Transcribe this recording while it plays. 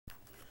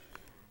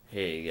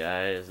Hey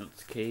guys,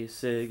 it's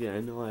KCIG. I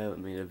know I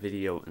haven't made a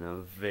video in a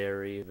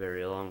very,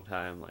 very long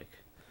time, like,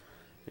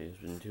 maybe it's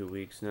been 2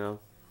 weeks now,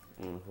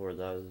 and before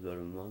that was about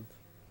a month.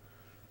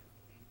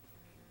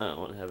 I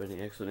don't have any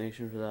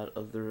explanation for that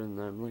other than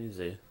I'm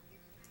lazy.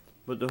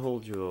 But to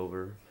hold you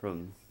over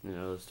from,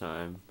 this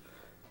time,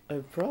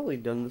 I've probably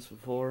done this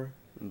before,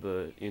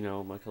 but,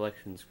 my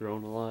collection's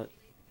grown a lot.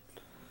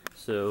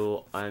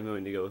 So I'm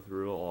going to go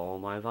through all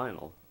my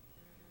vinyl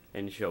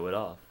and show it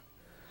off.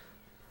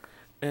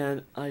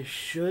 And I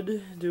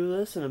should do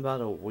this in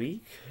about a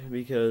week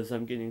because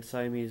I'm getting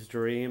Siamese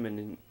Dream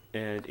and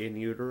In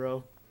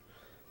Utero.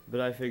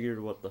 But I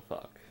figured, what the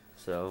fuck?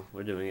 So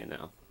we're doing it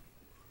now.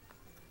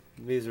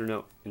 These are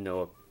in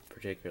no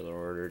particular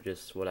order,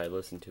 just what I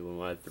listened to and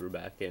what I threw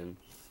back in.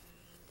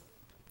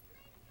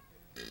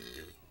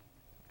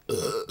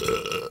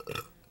 That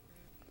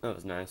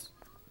was nice.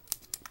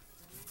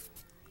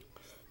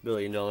 $1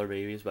 Billion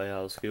Babies by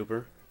Alice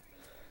Cooper.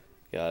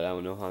 God, I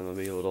don't know how I'm gonna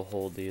be able to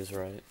hold these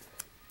right.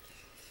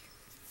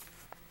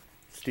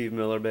 Steve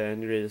Miller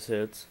Band, Greatest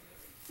Hits.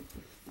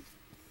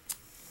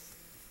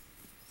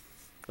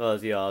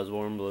 Ozzy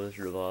Osbourne,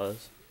 Blizzard of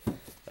Oz.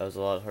 That was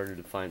a lot harder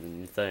to find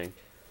than you think.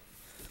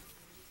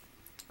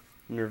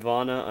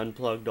 Nirvana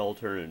Unplugged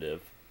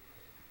Alternative.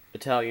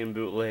 Italian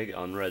bootleg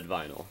on red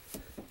vinyl.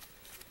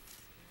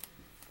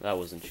 That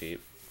wasn't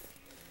cheap.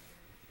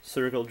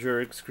 Circle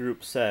Jerks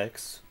Group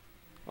Sex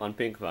on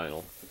pink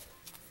vinyl.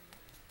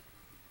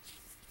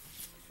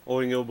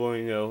 Oingo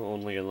Boingo,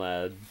 only in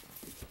Lad.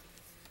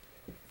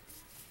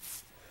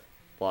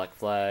 Black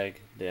Flag,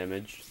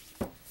 Damaged.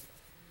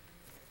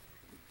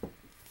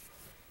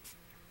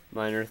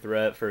 Minor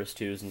Threat, First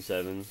Twos and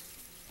Sevens.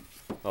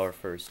 Or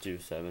First Two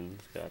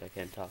Sevens. God, I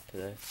can't talk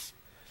today.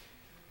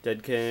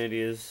 Dead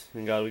Kennedys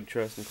and God We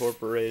Trust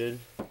Incorporated.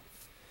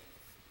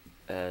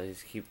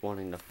 These keep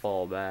wanting to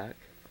fall back.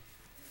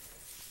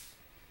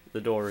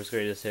 The Doors'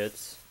 Greatest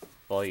Hits,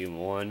 Volume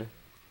 1.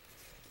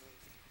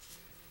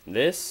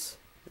 This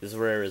is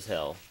rare as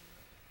hell.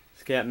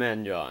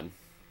 Scatman John.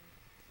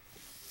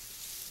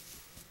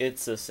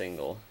 It's a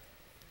single.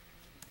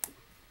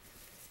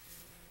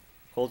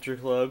 Culture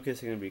Club,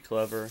 Kissing and Be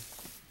Clever.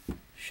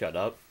 Shut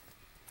Up.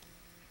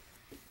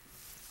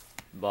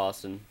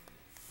 Boston.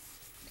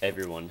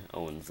 Everyone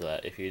owns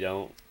that. If you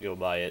don't, go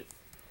buy it.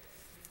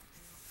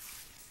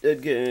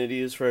 Dead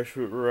Kennedys, Fresh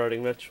Fruit,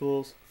 Rotting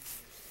Vegetables.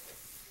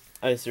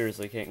 I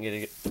seriously can't get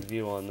a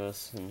review on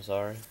this. I'm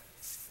sorry.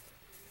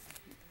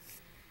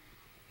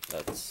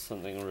 That's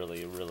something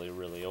really, really,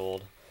 really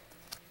old.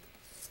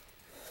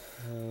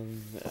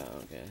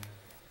 Okay.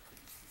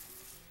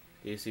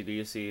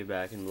 AC/DC,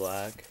 Back in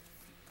Black.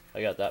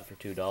 I got that for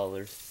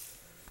 $2.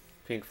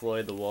 Pink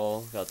Floyd, The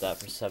Wall. Got that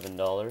for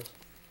 $7.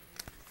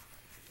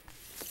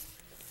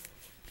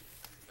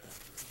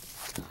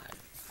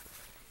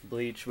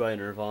 Bleach by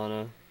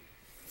Nirvana.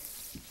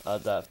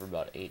 Got that for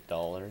about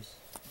 $8.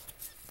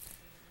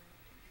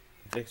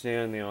 Fixing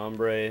on the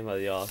Ombre by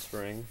The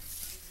Offspring.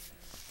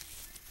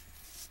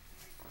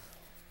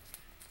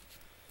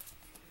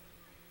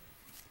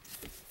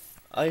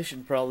 I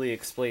should probably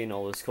explain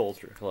all this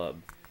Culture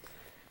Club.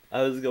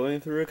 I was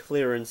going through a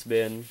clearance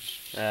bin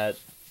at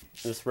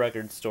this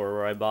record store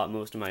where I bought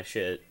most of my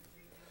shit.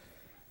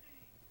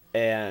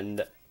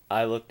 And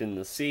I looked in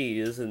the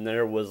C's and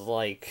there was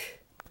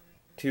like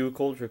 2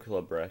 Culture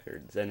Club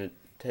records and a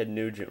Ted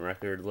Nugent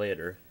record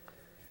later.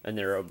 And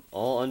they're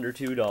all under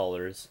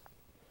 $2.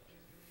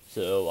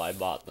 So I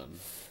bought them.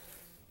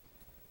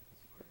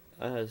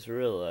 I just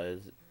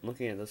realized,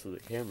 looking at this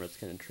with the camera, it's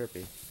kind of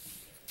trippy.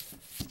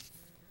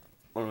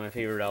 One of my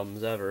favorite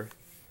albums ever.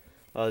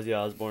 Ozzy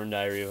Osbourne,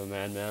 Diary of a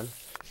Madman.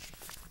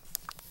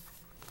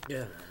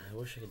 Yeah, I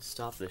wish I could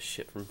stop this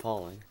shit from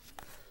falling.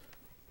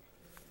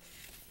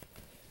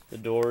 The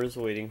Doors,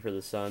 Waiting for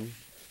the Sun.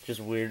 Just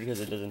weird because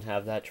it doesn't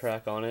have that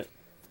track on it.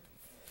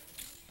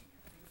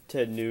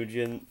 Ted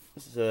Nugent's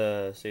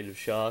State of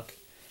Shock.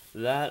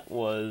 That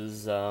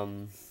was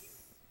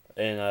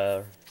in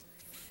a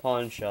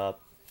pawn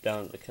shop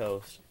down at the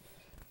coast.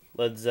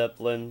 Led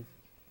Zeppelin,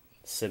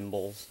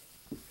 Symbols,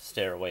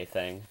 Stairway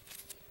Thing.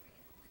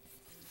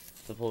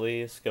 The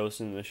Police,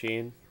 Ghost in the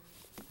Machine.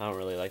 I don't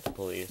really like the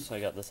Police. I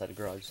got this at a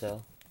garage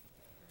sale.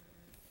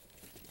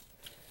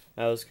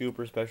 Alice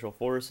Cooper, Special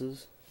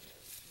Forces.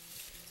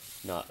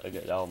 Not a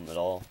good album at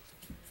all.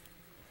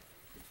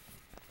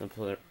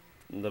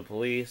 The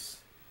Police.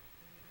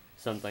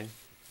 Something.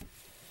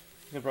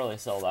 You could probably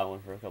sell that one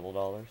for a couple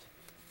dollars.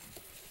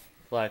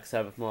 Black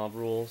Sabbath, Mob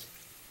Rules.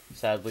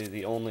 Sadly,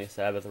 the only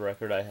Sabbath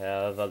record I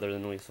have other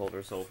than We Sold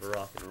Our Soul for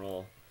Rock and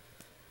Roll.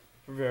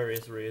 For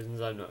various reasons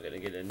I'm not going to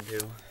get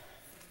into.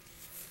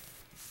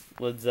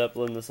 Led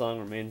Zeppelin, The Song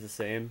Remains the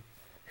Same.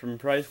 From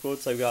price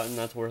quotes I've gotten,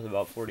 that's worth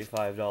about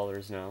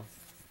 $45 now.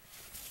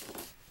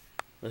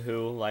 The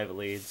Who, Live at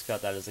Leeds,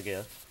 got that as a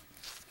gift.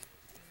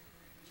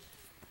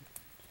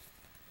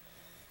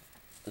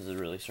 This is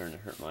really starting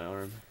to hurt my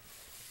arm.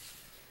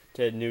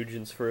 Ted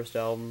Nugent's first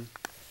album.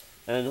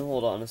 And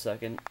hold on a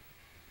second.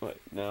 Wait,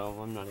 no,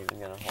 I'm not even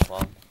gonna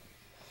hold on.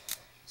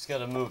 Just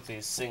gotta move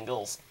these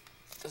singles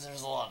because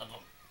there's a lot of them.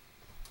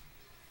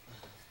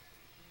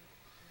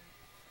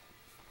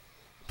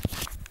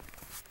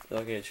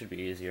 Okay, it should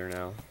be easier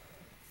now.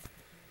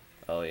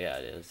 Oh yeah,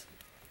 it is.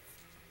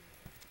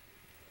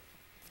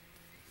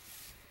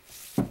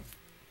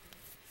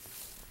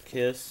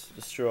 Kiss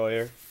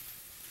Destroyer,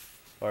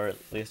 or at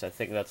least I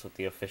think that's what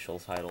the official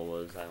title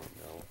was. I don't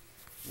know.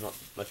 I'm not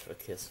much of a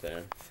Kiss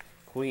fan.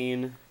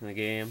 Queen in the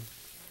game.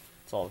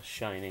 It's all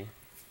shiny.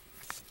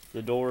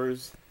 The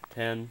Doors,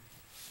 10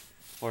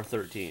 or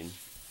 13.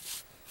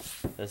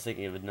 I was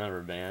thinking of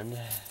another band.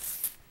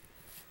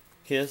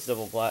 Kiss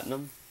Double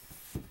Platinum.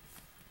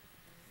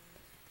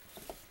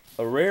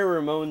 A rare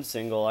Ramones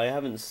single I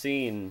haven't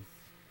seen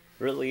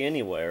really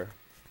anywhere.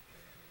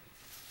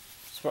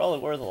 It's probably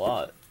worth a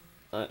lot.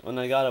 When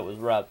I got it, it was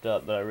wrapped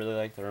up, but I really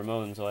liked the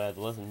Ramones, so I had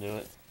to listen to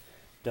it.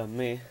 Dumb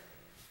me.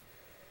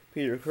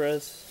 Peter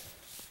Criss,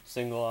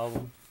 single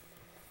album.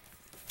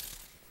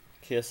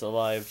 Kiss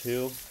Alive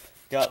 2.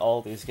 Got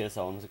all these Kiss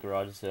albums at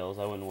garage sales.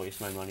 I wouldn't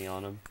waste my money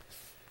on them.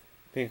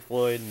 Pink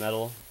Floyd,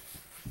 Metal.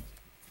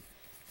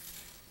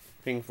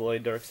 Pink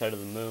Floyd, Dark Side of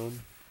the Moon.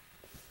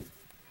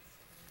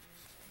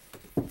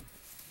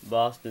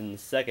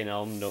 Boston's second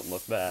album, Don't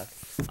Look Back.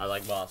 I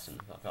like Boston,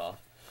 fuck off.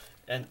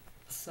 And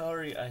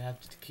sorry I have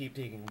to keep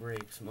taking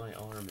breaks. My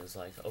arm is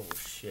like, oh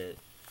shit.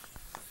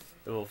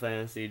 Double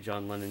Fantasy,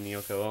 John Lennon,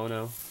 Yoko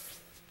Ono.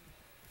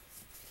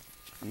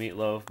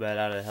 Meatloaf, Bad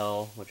Out of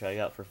Hell, which I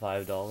got for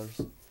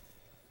 $5.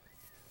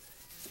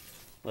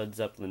 Led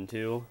Zeppelin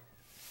 2.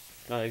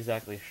 Not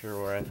exactly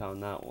sure where I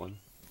found that one.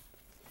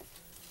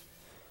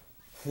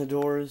 The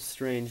Doors,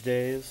 Strange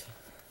Days.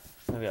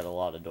 I've got a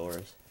lot of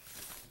Doors.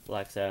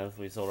 Black Sabbath,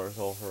 We Sold Our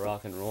Soul for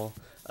Rock and Roll.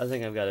 I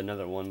think I've got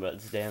another one, but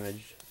it's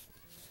damaged.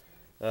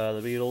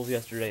 The Beatles,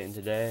 Yesterday and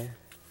Today.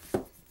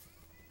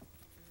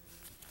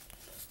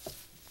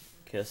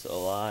 Kiss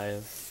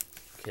Alive.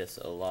 Kiss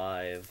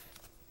Alive.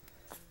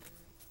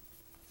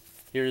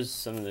 Here's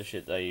some of the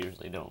shit that I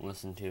usually don't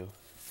listen to.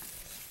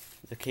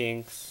 The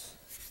Kinks.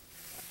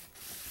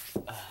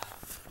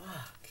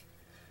 Fuck.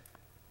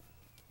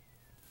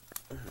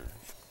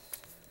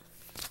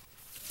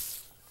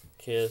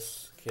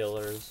 Kiss,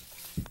 Killers.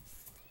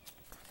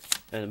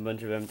 And a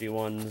bunch of empty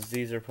ones.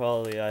 These are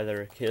probably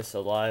either Kiss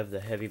Alive, the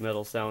heavy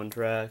metal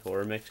soundtrack, or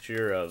a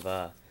mixture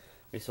of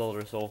We Sold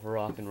Our Soul for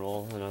Rock and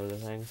Roll and other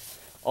things.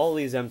 All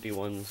these empty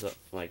ones,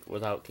 like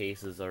without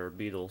cases, are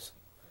Beatles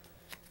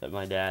that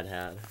my dad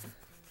had.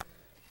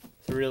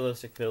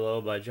 Surrealistic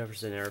Pillow by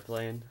Jefferson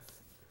Airplane.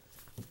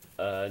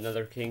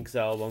 Another Kinks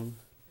album.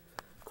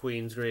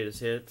 Queen's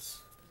Greatest Hits.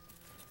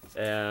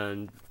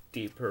 And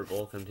Deep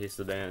Purple, Come Taste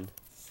the Band.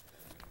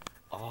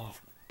 Oh,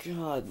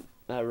 God.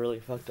 That really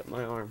fucked up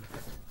my arm.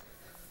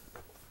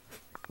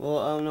 Well,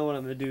 I don't know what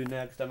I'm going to do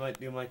next. I might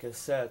do my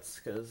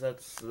cassettes, because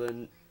that's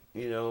the,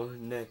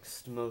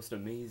 next most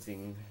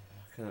amazing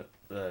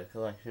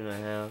collection I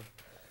have.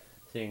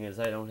 Seeing as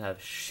I don't have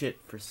shit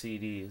for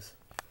CDs.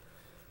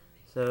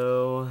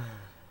 So,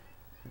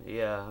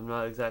 yeah, I'm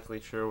not exactly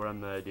sure what I'm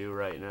going to do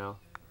right now.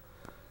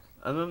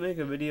 I'm going to make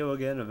a video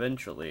again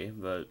eventually,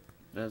 but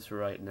that's for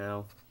right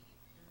now.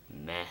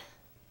 Meh.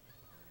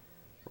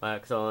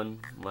 Wax on,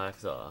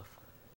 wax off.